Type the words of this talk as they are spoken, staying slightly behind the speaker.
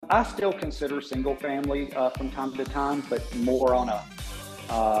I still consider single family from time to time, but more on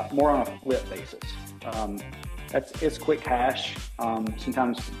a flip basis. It's quick cash.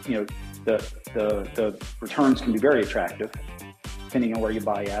 Sometimes the returns can be very attractive depending on where you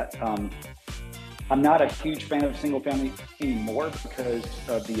buy at. I'm not a huge fan of single family anymore because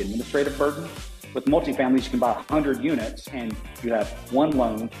of the administrative burden. With multifamilies, you can buy 100 units and you have one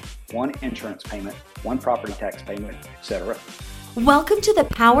loan, one insurance payment, one property tax payment, etc. Welcome to the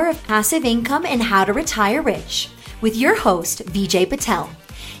Power of Passive Income and How to Retire Rich with your host, Vijay Patel.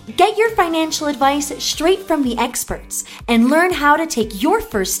 Get your financial advice straight from the experts and learn how to take your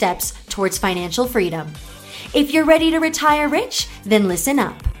first steps towards financial freedom. If you're ready to retire rich, then listen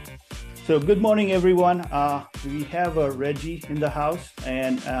up. So good morning, everyone. We have Reggie in the house,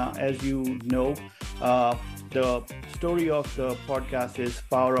 and as you know, the story of the podcast is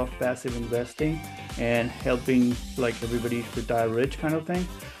Power of Passive Investing and helping like everybody retire rich kind of thing.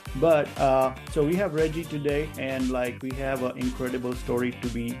 But so we have Reggie today, and like we have an incredible story to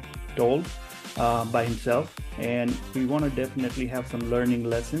be told by himself, and we want to definitely have some learning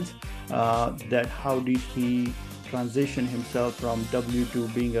lessons that how did he transition himself from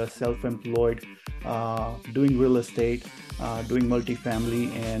W2 being a self-employed, doing real estate, doing multifamily,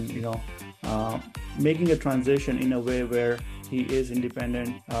 and making a transition in a way where he is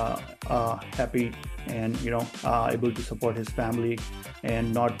independent, happy, and able to support his family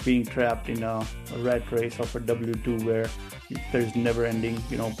and not being trapped in a rat race of a W2 where there's never ending,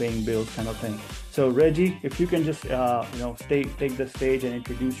 paying bills kind of thing. So Reggie, if you can just, take the stage and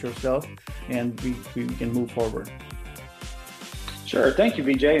introduce yourself, and we can move forward. Sure. Thank you,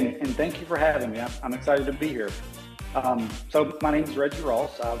 Vijay, and thank you for having me. I'm excited to be here. So my name is Reggie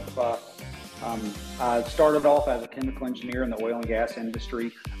Ross. I started off as a chemical engineer in the oil and gas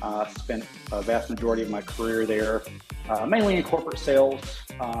industry. Spent a vast majority of my career there, mainly in corporate sales.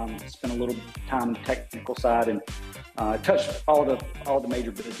 Spent a little time on the technical side and touched all the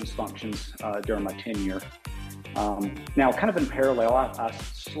major business functions during my tenure. Now, kind of in parallel, I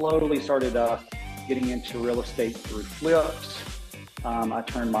slowly started getting into real estate through flips. I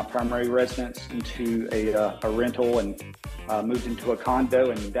turned my primary residence into a rental and moved into a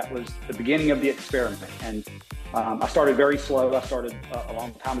condo, and that was the beginning of the experiment. And I started very slow. I started a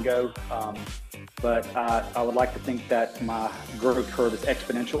long time ago, but I would like to think that my growth curve is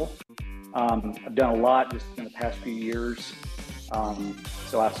exponential. I've done a lot just in the past few years.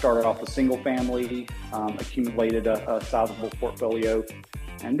 So I started off with single family, accumulated a sizable portfolio,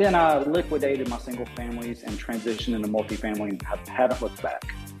 and then I liquidated my single families and transitioned into multifamily and haven't looked back.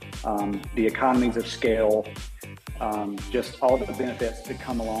 The economies of scale, just all the benefits that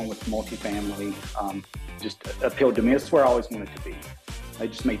come along with multifamily just appealed to me. It's where I always wanted to be. It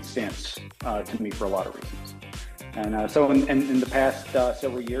just made sense to me for a lot of reasons. And so in the past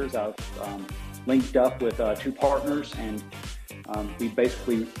several years, I've linked up with two partners, and we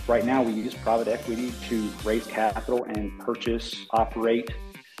basically, right now, we use private equity to raise capital and purchase, operate,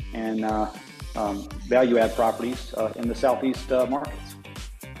 and value add properties in the Southeast markets.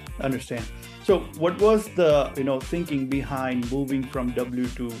 Understand. So what was the thinking behind moving from W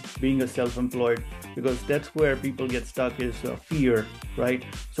to being a self-employed? Because that's where people get stuck, is fear, right?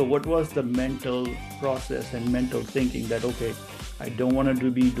 So what was the mental process and mental thinking that, okay, I don't want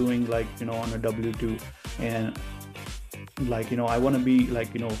to be doing on a W2, and I want to be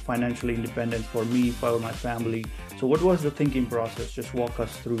financially independent for me, for my family. So what was the thinking process? Just walk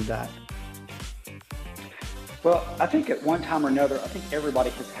us through that. Well, I think at one time or another, I think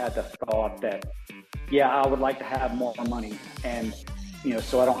everybody has had the thought that, yeah, I would like to have more money, and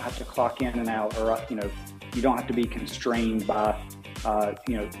so I don't have to clock in and out, or you don't have to be constrained by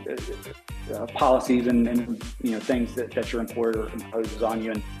policies and things that your employer imposes on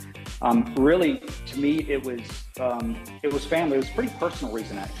you. And really, to me, it was family. It was a pretty personal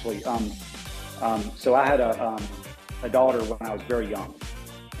reason, actually. So I had a daughter when I was very young,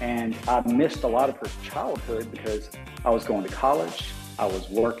 and I missed a lot of her childhood because I was going to college, I was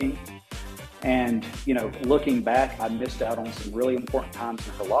working, and looking back, I missed out on some really important times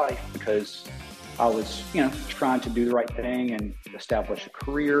in her life because I was trying to do the right thing and establish a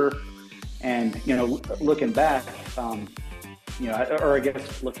career. And looking back, or I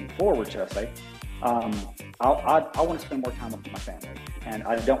guess looking forward, should I say, I want to spend more time with my family, and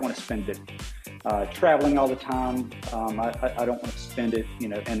I don't want to spend it traveling all the time. I don't want to spend it,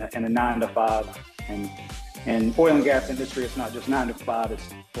 in a 9 to 5. And oil and gas industry, it's not just 9 to 5. It's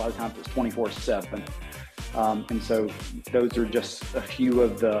a lot of times it's 24/7. And so those are just a few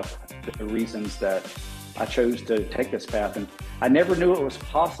of the reasons that I chose to take this path. And I never knew it was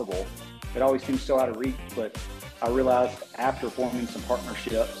possible. It always seemed so out of reach, but I realized after forming some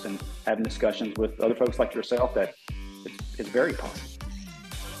partnerships and having discussions with other folks like yourself that it's very possible.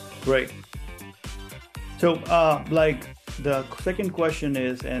 Great. So, like the second question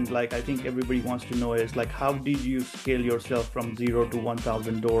is, and like I think everybody wants to know is like, how did you scale yourself from 0 to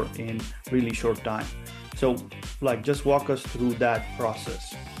 1,000 door in really short time? So, like, just walk us through that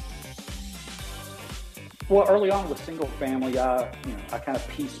process. Well, early on with single family, I kind of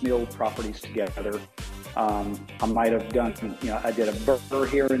piecemealed properties together. I might have done, I did a burr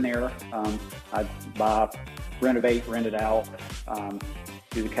here and there. I'd buy, renovate, rent it out,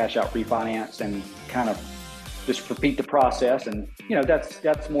 do the cash out refinance, and kind of just repeat the process. And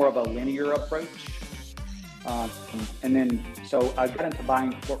that's more of a linear approach. And then so I got into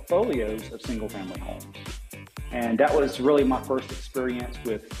buying portfolios of single family homes, and that was really my first experience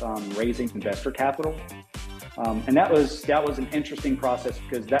with raising investor capital. And that was an interesting process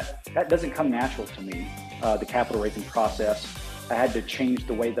because that doesn't come natural to me, the capital raising process. I had to change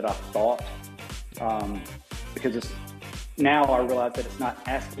the way that I thought, because now I realize that it's not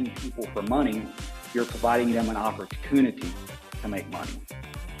asking people for money, you're providing them an opportunity to make money.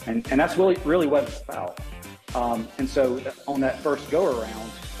 And that's really what it's about. And so on that first go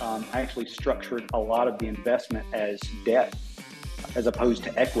around, I actually structured a lot of the investment as debt as opposed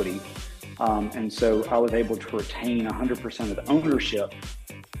to equity. And so I was able to retain 100% of the ownership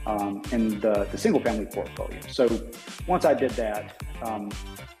in the single family portfolio. So once I did that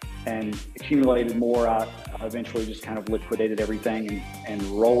and accumulated more, I eventually just kind of liquidated everything and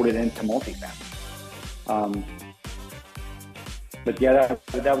rolled it into multifamily. But yeah,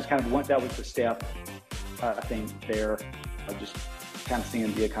 that was kind of that was the step, I think, there of just kind of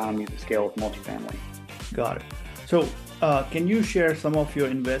seeing the economies of scale of multifamily. Got it. So can you share some of your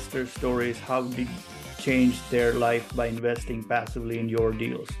investor stories? How did change their life by investing passively in your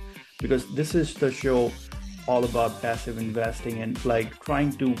deals? Because this is the show all about passive investing and like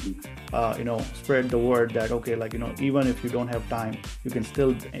trying to spread the word that even if you don't have time, you can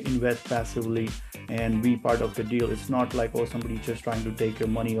still invest passively and be part of the deal. It's not like somebody's just trying to take your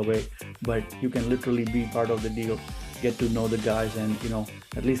money away, but you can literally be part of the deal, get to know the guys, and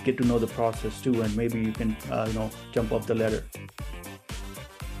at least get to know the process too, and maybe you can jump up the ladder.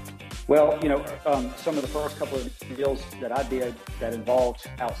 Well, some of the first couple of deals that I did that involved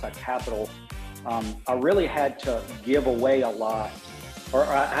outside capital, I really had to give away a lot, or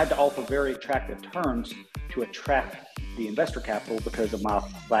I had to offer very attractive terms to attract the investor capital because of my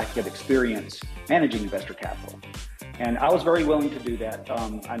lack of experience managing investor capital. And I was very willing to do that.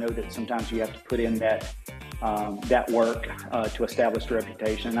 I know that sometimes you have to put in that work to establish a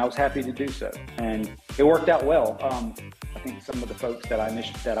reputation, and I was happy to do so. And it worked out well. I think some of the folks that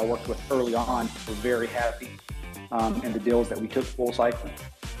I worked with early on were very happy in the deals that we took full cycle.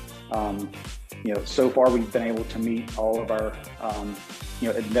 So far we've been able to meet all of our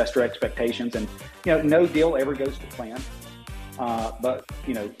investor expectations, and no deal ever goes to plan. But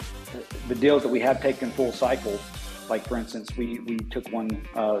the deals that we have taken full cycle, like for instance, we took one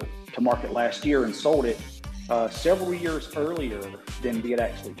to market last year and sold it several years earlier than we had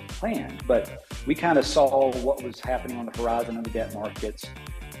actually planned. But we kind of saw what was happening on the horizon in the debt markets,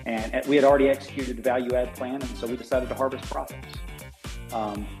 and we had already executed the value add plan, and so we decided to harvest profits.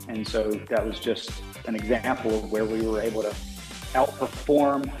 And so that was just an example of where we were able to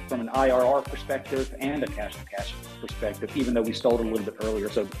outperform from an IRR perspective and a cash-to-cash perspective, even though we sold it a little bit earlier.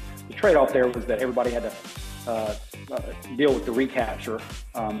 So the trade-off there was that everybody had to deal with the recapture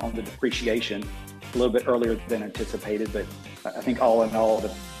on the depreciation a little bit earlier than anticipated. But I think all in all,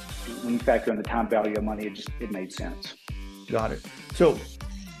 when you factor in the time value of money, it made sense. Got it. So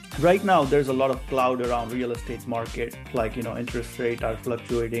right now, there's a lot of cloud around real estate market, like, interest rates are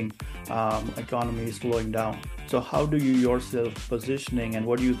fluctuating, economy is slowing down. So how do you yourself positioning, and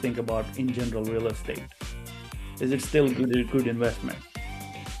what do you think about in general real estate? Is it still good investment?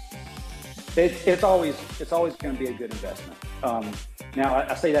 It's always going to be a good investment. Now,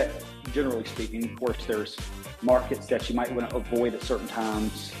 I say that generally speaking. Of course, there's markets that you might want to avoid at certain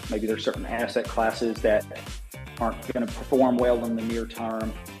times. Maybe there's certain asset classes that aren't going to perform well in the near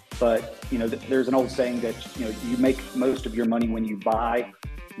term. But there's an old saying that you make most of your money when you buy,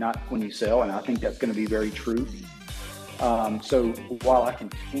 not when you sell, and I think that's going to be very true. So while I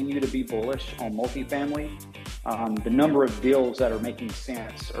continue to be bullish on multifamily, the number of deals that are making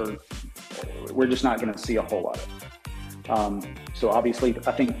sense, we're just not going to see a whole lot of it. So obviously,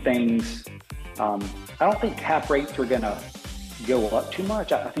 I think I don't think cap rates are going to go up too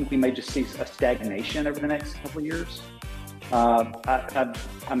much. I think we may just see a stagnation over the next couple of years.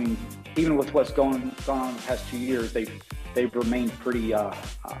 I mean, even with what's gone on the past 2 years, they've remained pretty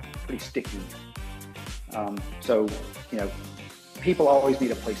sticky. So, people always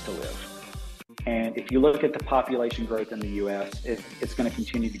need a place to live. And if you look at the population growth in the U.S., it's going to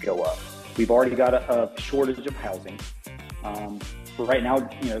continue to go up. We've already got a shortage of housing. Right now,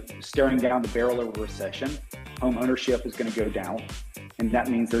 staring down the barrel of a recession, home ownership is going to go down. And that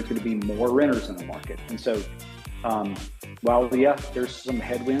means there's going to be more renters in the market. And so while, there's some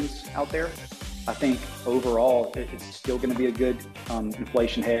headwinds out there, I think overall it's still going to be a good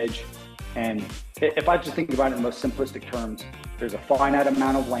inflation hedge. And if I just think about it in the most simplistic terms, there's a finite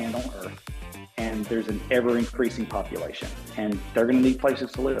amount of land on earth and there's an ever increasing population and they're going to need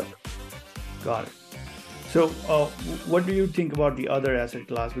places to live. Got it. So what do you think about the other asset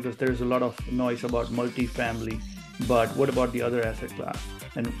class? Because there's a lot of noise about multifamily, but what about the other asset class?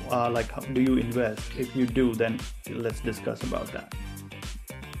 And how do you invest? If you do, then let's discuss about that.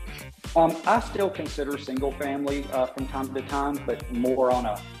 I still consider single family from time to time, but more on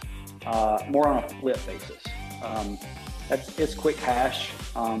a flip basis. It's quick cash.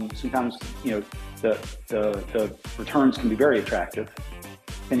 Sometimes the returns can be very attractive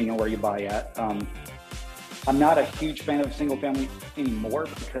depending on where you buy at. I'm not a huge fan of single family anymore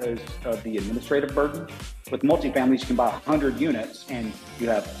because of the administrative burden. With multifamilies, you can buy 100 units and you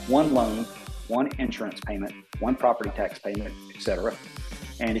have one loan, one insurance payment, one property tax payment, etc.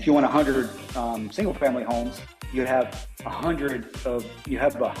 And if you want 100 single family homes, you have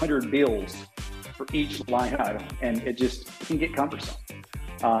 100 bills for each line item, and it can get cumbersome.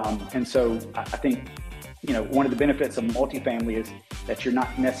 And so I think one of the benefits of multifamily is that you're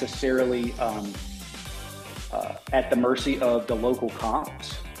not necessarily at the mercy of the local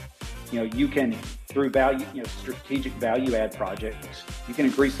comps. You can, through value, strategic value add projects, you can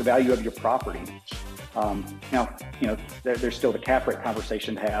increase the value of your property. Now, there's still the cap rate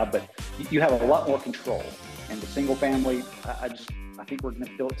conversation to have, but you have a lot more control. And the single family, I think we're going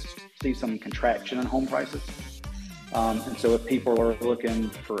to still see some contraction in home prices. And so if people are looking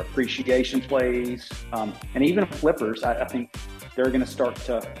for appreciation plays, and even flippers, I think they're going to start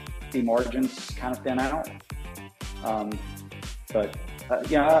to see margins kind of thin out. But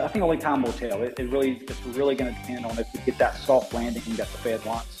I think only time will tell. It's really going to depend on if we get that soft landing that the Fed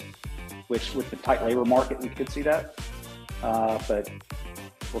wants, which with the tight labor market, we could see that. But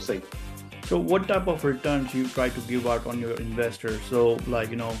we'll see. So what type of returns you try to give out on your investors? So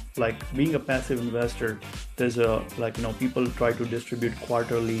being a passive investor, there's people try to distribute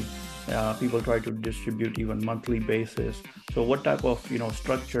quarterly, people try to distribute even monthly basis. So what type of,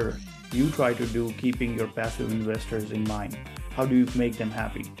 structure you try to do keeping your passive investors in mind? How do you make them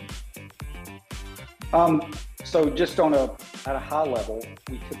happy? So just at a high level,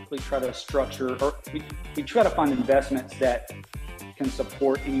 we typically try to structure, or we try to find investments that can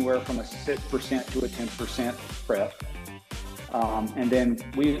support anywhere from a 6% to a 10% pref. And then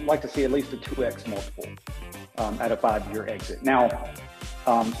we like to see at least a 2x multiple at a 5-year exit. Now,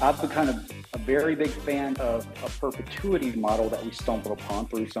 I've become a very big fan of a perpetuity model that we stumbled upon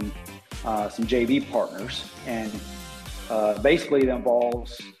through some JV partners. And basically it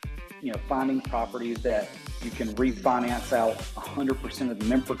involves, finding properties that you can refinance out 100% of the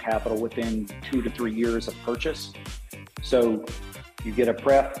member capital within 2 to 3 years of purchase. So you get a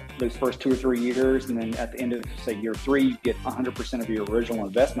pref those first 2 or 3 years, and then at the end of, say, year 3, you get 100% of your original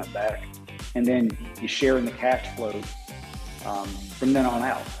investment back, and then you share in the cash flow from then on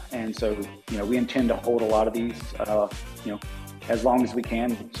out. And so, we intend to hold a lot of these, as long as we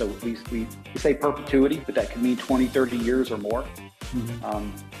can. So we say perpetuity, but that could mean 20, 30 years or more. Mm-hmm.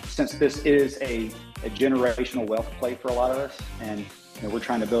 Since this is a generational wealth play for a lot of us, and we're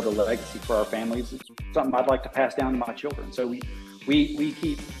trying to build a legacy for our families, it's something I'd like to pass down to my children. So we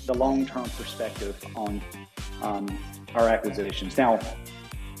keep the long-term perspective on our acquisitions. Now,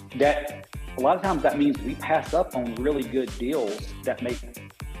 that a lot of times that means we pass up on really good deals that may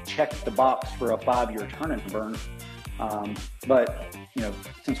check the box for a 5-year turn and burn. But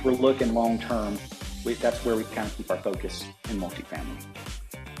since we're looking long-term, that's where we kind of keep our focus in multifamily.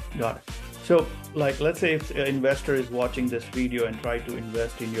 Got it. So, let's say if an investor is watching this video and try to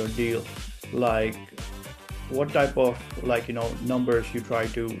invest in your deal, what type of numbers you try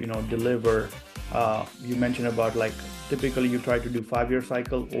to deliver? You mentioned about typically you try to do 5-year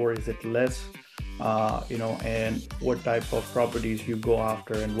cycle, or is it less? And what type of properties you go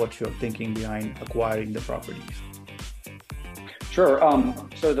after, and what's your thinking behind acquiring the properties? Sure.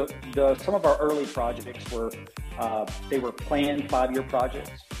 So some of our early projects were planned 5-year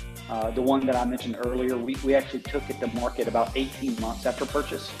projects. The one that I mentioned earlier, we actually took it to market about 18 months after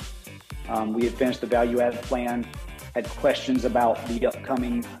purchase. We had finished the value add plan, had questions about the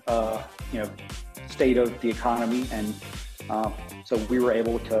upcoming, state of the economy, and so we were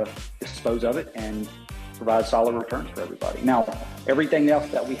able to dispose of it and provide solid returns for everybody. Now, everything else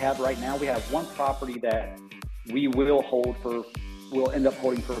that we have right now, we have one property that we will we'll end up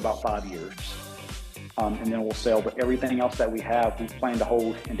holding for about 5 years. And then we'll sell, but everything else that we have, we plan to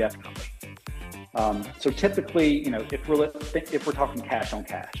hold indefinitely. So typically, if we're talking cash on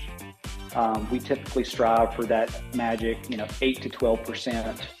cash, we typically strive for that magic, 8 to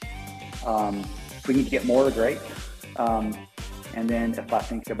 12%. If we can get more, great. And then if I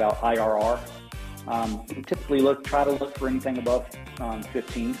think about IRR, we typically try to look for anything above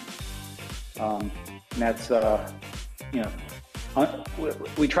 15. And that's,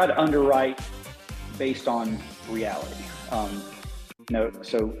 we try to underwrite based on reality.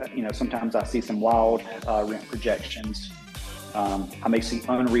 Sometimes I see some wild rent projections. I may see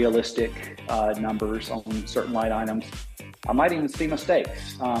unrealistic numbers on certain line items. I might even see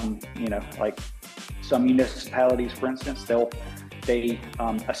mistakes. Like some municipalities, for instance, they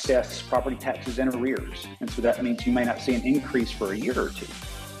assess property taxes in arrears, and so that means you may not see an increase for a year or two,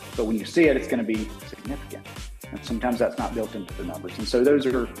 but when you see it, it's going to be significant. And sometimes that's not built into the numbers. And so those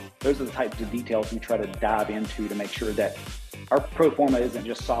are the types of details we try to dive into to make sure that our pro forma isn't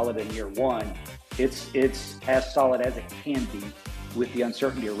just solid in year one. It's as solid as it can be with the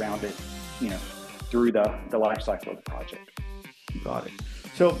uncertainty around it, through the life cycle of the project. Got it.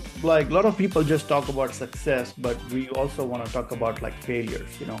 So like a lot of people just talk about success, but we also want to talk about like failures.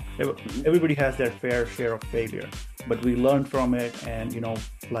 Everybody has their fair share of failure, but we learn from it and,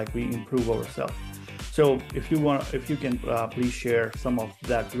 we improve ourselves. So if you can please share some of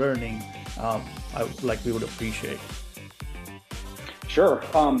that learning, we would appreciate. Sure.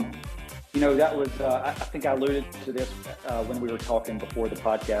 That was, I think I alluded to this when we were talking before the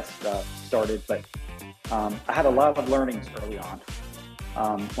podcast started, but I had a lot of learnings early on.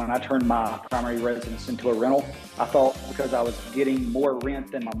 When I turned my primary residence into a rental, I thought because I was getting more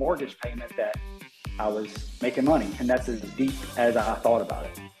rent than my mortgage payment that I was making money, and that's as deep as I thought about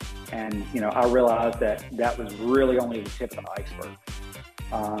it. And, I realized that was really only the tip of the iceberg.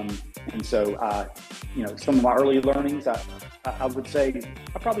 And so, some of my early learnings, I would say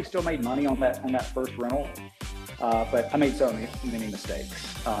I probably still made money on that first rental, but I made so many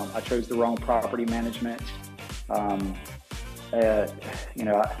mistakes. I chose the wrong property management.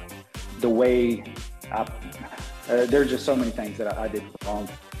 The way there's just so many things that I did wrong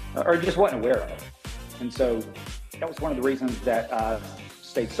or just wasn't aware of. And so that was one of the reasons that I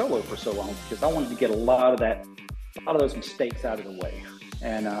stayed solo for so long, because I wanted to get a lot of those mistakes out of the way.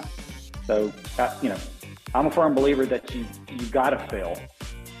 And I'm a firm believer that you got to fail,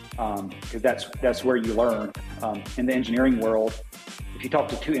 because that's where you learn. In the engineering world, if you talk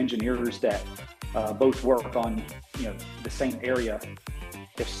to two engineers that both work on the same area,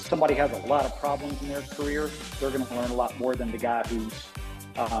 if somebody has a lot of problems in their career, they're going to learn a lot more than the guy whose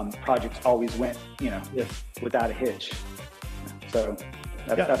projects always went without a hitch. So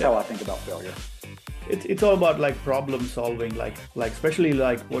that's how I think about failure. It's all about like problem solving, like especially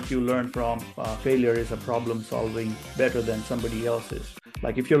like what you learn from failure is a problem solving better than somebody else's.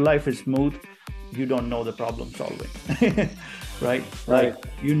 Like if your life is smooth, you don't know the problem solving, right? Like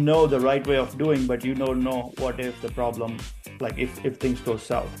you know the right way of doing, but you don't know what if the problem, like if things go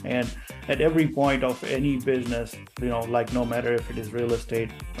south. And at every point of any business, like no matter if it is real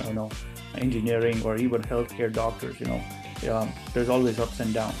estate, engineering, or even healthcare, doctors, there's always ups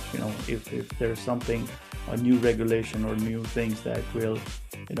and downs. If there's something, a new regulation or new things that will,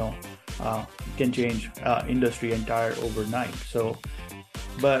 can change industry entire overnight. So,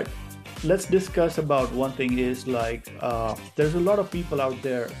 but let's discuss about one thing is like, there's a lot of people out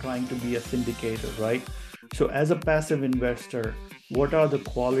there trying to be a syndicator, right? So as a passive investor, what are the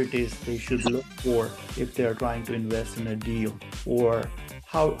qualities they should look for if they're trying to invest in a deal, or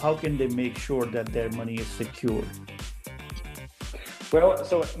how can they make sure that their money is secured? Well,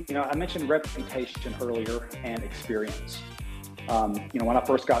 so, I mentioned reputation earlier and experience. When I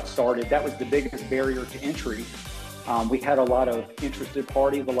first got started, that was the biggest barrier to entry. We had a lot of interested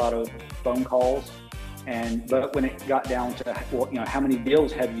parties, a lot of phone calls, but when it got down to, how many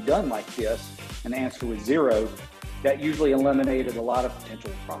deals have you done like this? And the answer was 0. That usually eliminated a lot of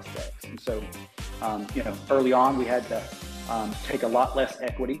potential prospects. And so, early on, we had to take a lot less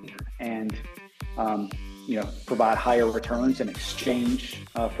equity and, provide higher returns in exchange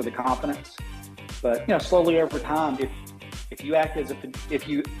for the confidence. But, slowly over time, if you act as if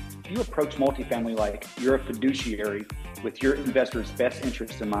you approach multifamily like you're a fiduciary with your investors' best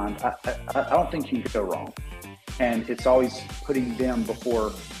interest in mind, I don't think you can go wrong. And it's always putting them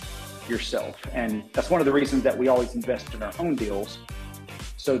before yourself. And that's one of the reasons that we always invest in our own deals,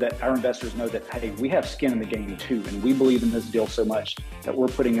 so that our investors know that, hey, we have skin in the game too, and we believe in this deal so much that we're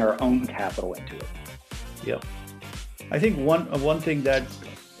putting our own capital into it. Yeah. I think one thing that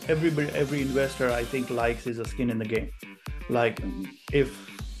every investor I think likes is a skin in the game. Like if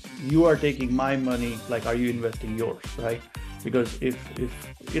you are taking my money, like are you investing yours, right? Because if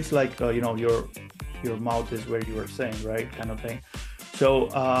it's like your mouth is where you are saying, right, kind of thing. So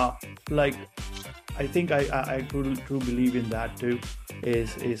like I think I true believe in that too.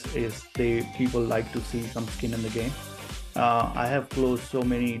 Is they people like to see some skin in the game. I have closed so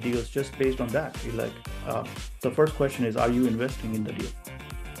many deals just based on that. Like the first question is, are you investing in the deal?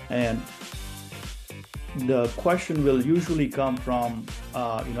 And the question will usually come from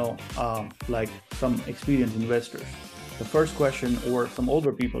like some experienced investors. The first question, or some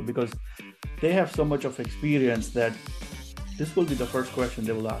older people, because they have so much of experience that this will be the first question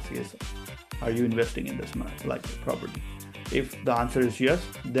they will ask is, are you investing in this like property? If the answer is yes,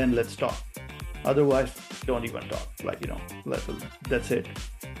 then let's talk. Otherwise, don't even talk. Like, that's it.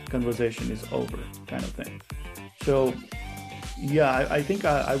 Conversation is over, kind of thing. So, yeah, I think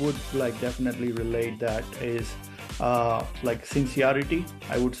I would like definitely relate that is like sincerity,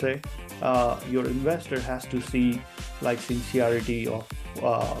 I would say. Your investor has to see like sincerity of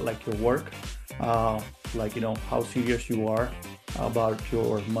like your work, like, how serious you are about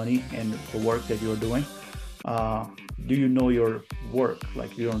your money and the work that you're doing. Do you know your work?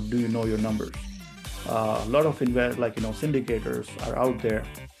 Like, do you know your numbers? A lot of syndicators are out there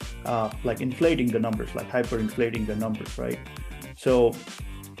like inflating the numbers, like hyperinflating the numbers, right? So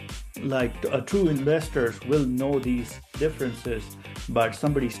like a true investors will know these differences, but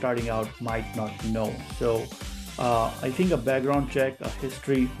somebody starting out might not know. So I think a background check, a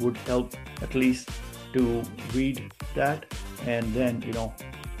history would help at least to read that. And then,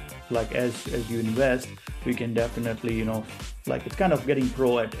 like as you invest, we can definitely, like it's kind of getting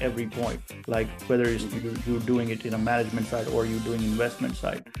pro at every point, like whether it's you're doing it in a management side or you're doing investment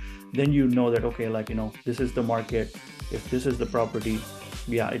side, then that, okay, like, this is the market. If this is the property,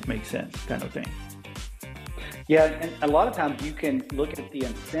 yeah, it makes sense, kind of thing. Yeah, and a lot of times you can look at the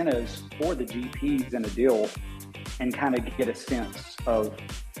incentives for the GPs in a deal and kind of get a sense of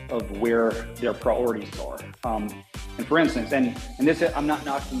where their priorities are. And for instance, and this, I'm not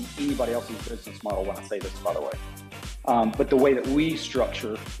knocking anybody else's business model when I say this, by the way. But the way that we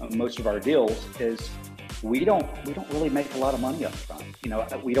structure most of our deals is we don't really make a lot of money up front.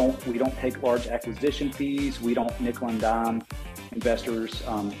 We don't take large acquisition fees. We don't nickel and dime investors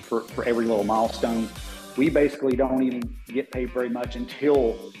for every little milestone. We basically don't even get paid very much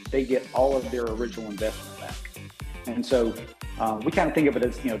until they get all of their original investment back. And so we kind of think of it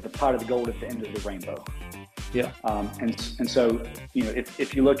as, the pot of the gold at the end of the rainbow. Yeah. And so,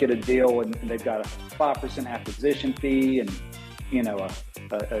 if you look at a deal and they've got a 5% acquisition fee and, a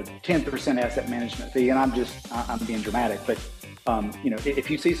 10% asset management fee, and I'm being dramatic, but, if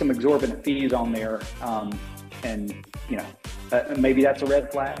you see some exorbitant fees on there, and, maybe that's a red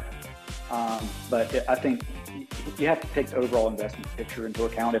flag. But I think you have to take the overall investment picture into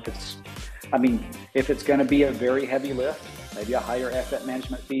account. If it's going to be a very heavy lift, maybe a higher asset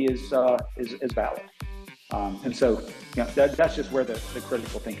management fee is valid. And so, that's just where the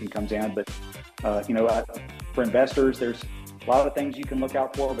critical thinking comes in. But, for investors, there's a lot of things you can look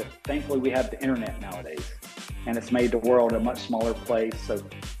out for, but thankfully we have the internet nowadays, and it's made the world a much smaller place. So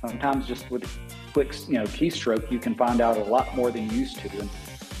sometimes just with a quick, keystroke, you can find out a lot more than you used to. And,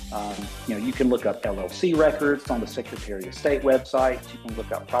 you can look up LLC records on the Secretary of State website. You can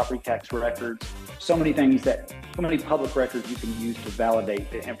look up property tax records. So many public records you can use to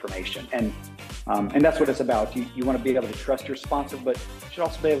validate the information. And that's what it's about. You want to be able to trust your sponsor, but you should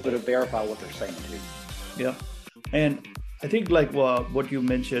also be able to verify what they're saying to you. Yeah. And I think like what you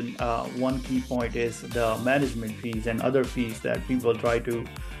mentioned, one key point is the management fees and other fees that people try to.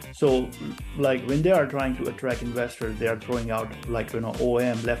 So like when they are trying to attract investors, they are throwing out like,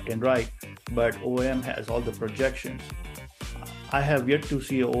 OM left and right, but OM has all the projections. I have yet to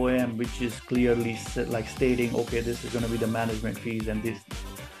see a OM which is clearly like stating, okay, this is going to be the management fees and this.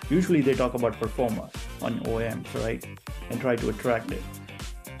 Usually they talk about performance on OMs, right? And try to attract it.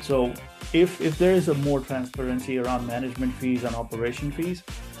 So if there is a more transparency around management fees and operation fees,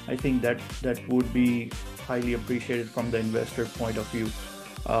 I think that would be highly appreciated from the investor point of view.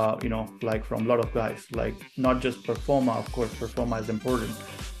 Like from a lot of guys, like not just performa, of course, performa is important,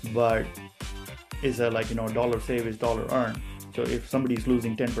 but is a dollar save is dollar earn. So if somebody is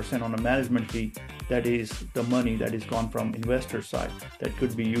losing 10% on a management fee, that is the money that is gone from investor side that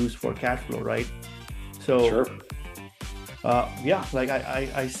could be used for cash flow, right? So, sure. Like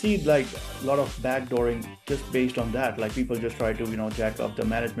I see like a lot of backdooring just based on that. Like people just try to, jack up the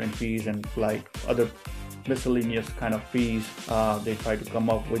management fees and like other miscellaneous kind of fees. They try to come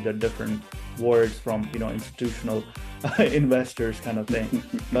up with the different words from institutional investors kind of thing.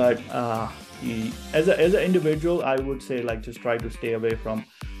 But as an individual, I would say like just try to stay away from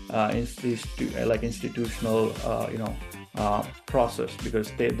institutional process,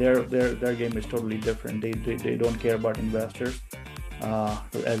 because their game is totally different. They don't care about investors.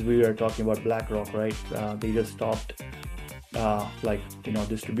 As we were talking about BlackRock, right? They just stopped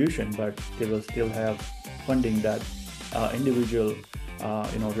distribution, but they will still have funding that individual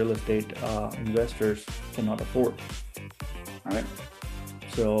real estate investors cannot afford. All right.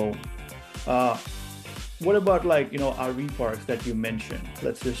 So what about RV parks that you mentioned?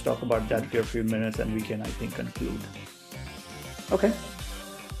 Let's just talk about that for a few minutes and we can, I think, conclude. Okay.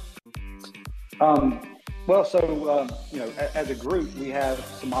 As a group, we have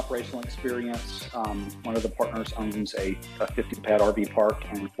some operational experience. One of the partners owns a 50-pad RV park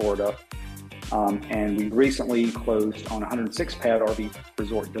in Florida. And we recently closed on a 106-pad RV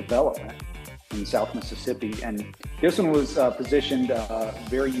resort development in South Mississippi. And this one was positioned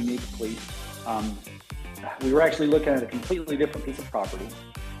very uniquely. We were actually looking at a completely different piece of property,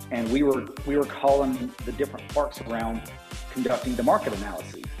 and we were calling the different parks around, conducting the market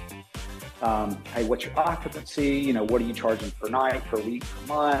analyses. Hey, what's your occupancy? What are you charging per night, per week, per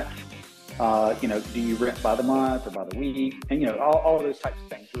month? Do you rent by the month or by the week? And all of those types of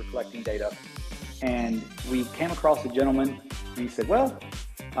things. We were collecting data, and we came across a gentleman, and he said, "Well,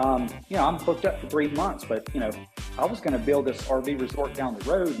 I'm booked up for 3 months, but I was going to build this RV resort down the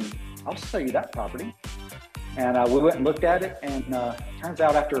road, and I'll sell you that property." And we went and looked at it, and turns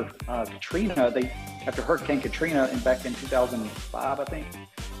out after Hurricane Katrina back in 2005, I think,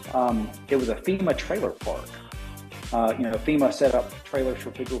 it was a FEMA trailer park. FEMA set up trailers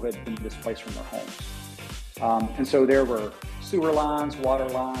for people who had been displaced from their homes. And so there were sewer lines, water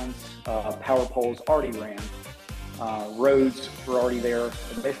lines, power poles already ran. Roads were already there.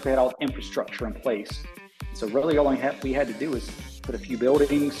 They basically had all the infrastructure in place. So really all we had to do was put a few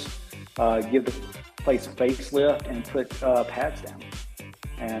buildings, give the place a facelift, and put pads down.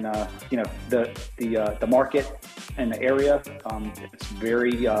 And the market and the area,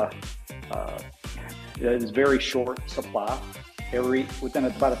 it's very short supply. Within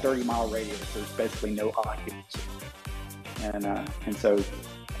about a 30-mile radius, there's basically no occupancy. And so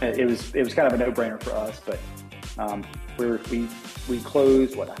it was kind of a no-brainer for us. But we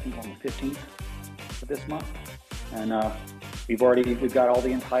closed I think on the 15th of this month, and we've got all the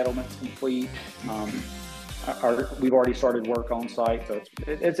entitlements complete. We've already started work on site, so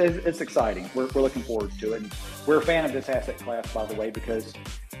it's exciting. We're looking forward to it. And we're a fan of this asset class, by the way, because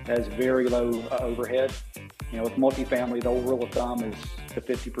it has very low overhead. With multifamily, the old rule of thumb is the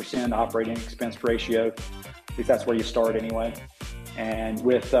 50% operating expense ratio. At least that's where you start anyway. And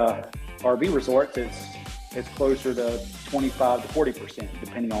with RV resorts, it's closer to 25 to 40%,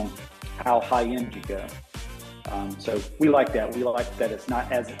 depending on how high end you go. So we like that. We like that it's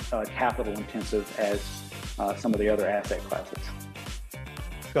not as capital intensive as some of the other asset classes.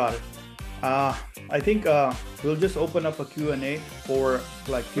 Got it. I think we'll just open up a Q&A for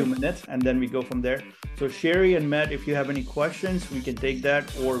a few minutes, and then we go from there. So Sherry and Matt, if you have any questions, we can take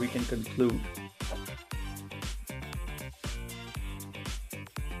that, or we can conclude.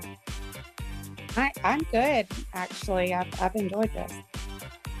 I'm good, actually. I've enjoyed this.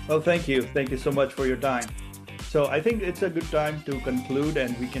 Well, thank you. Thank you so much for your time. So I think it's a good time to conclude,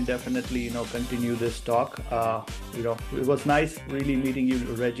 and we can definitely, continue this talk. It was nice really meeting you,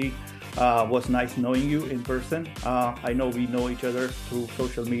 Reggie. Was nice knowing you in person. I know we know each other through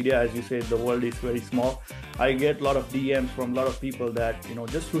social media. As you said, the world is very small. I get a lot of DMs from a lot of people that,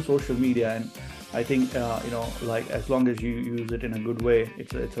 just through social media. And I think, as long as you use it in a good way,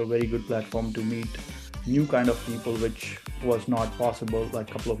 it's a very good platform to meet new kind of people, which was not possible a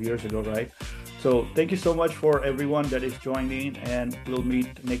couple of years ago, right? So thank you so much for everyone that is joining, and we'll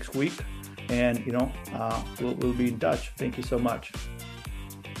meet next week, and we'll be in touch. Thank you so much.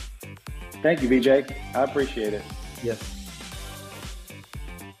 Thank you, VJ. I appreciate it. Yes.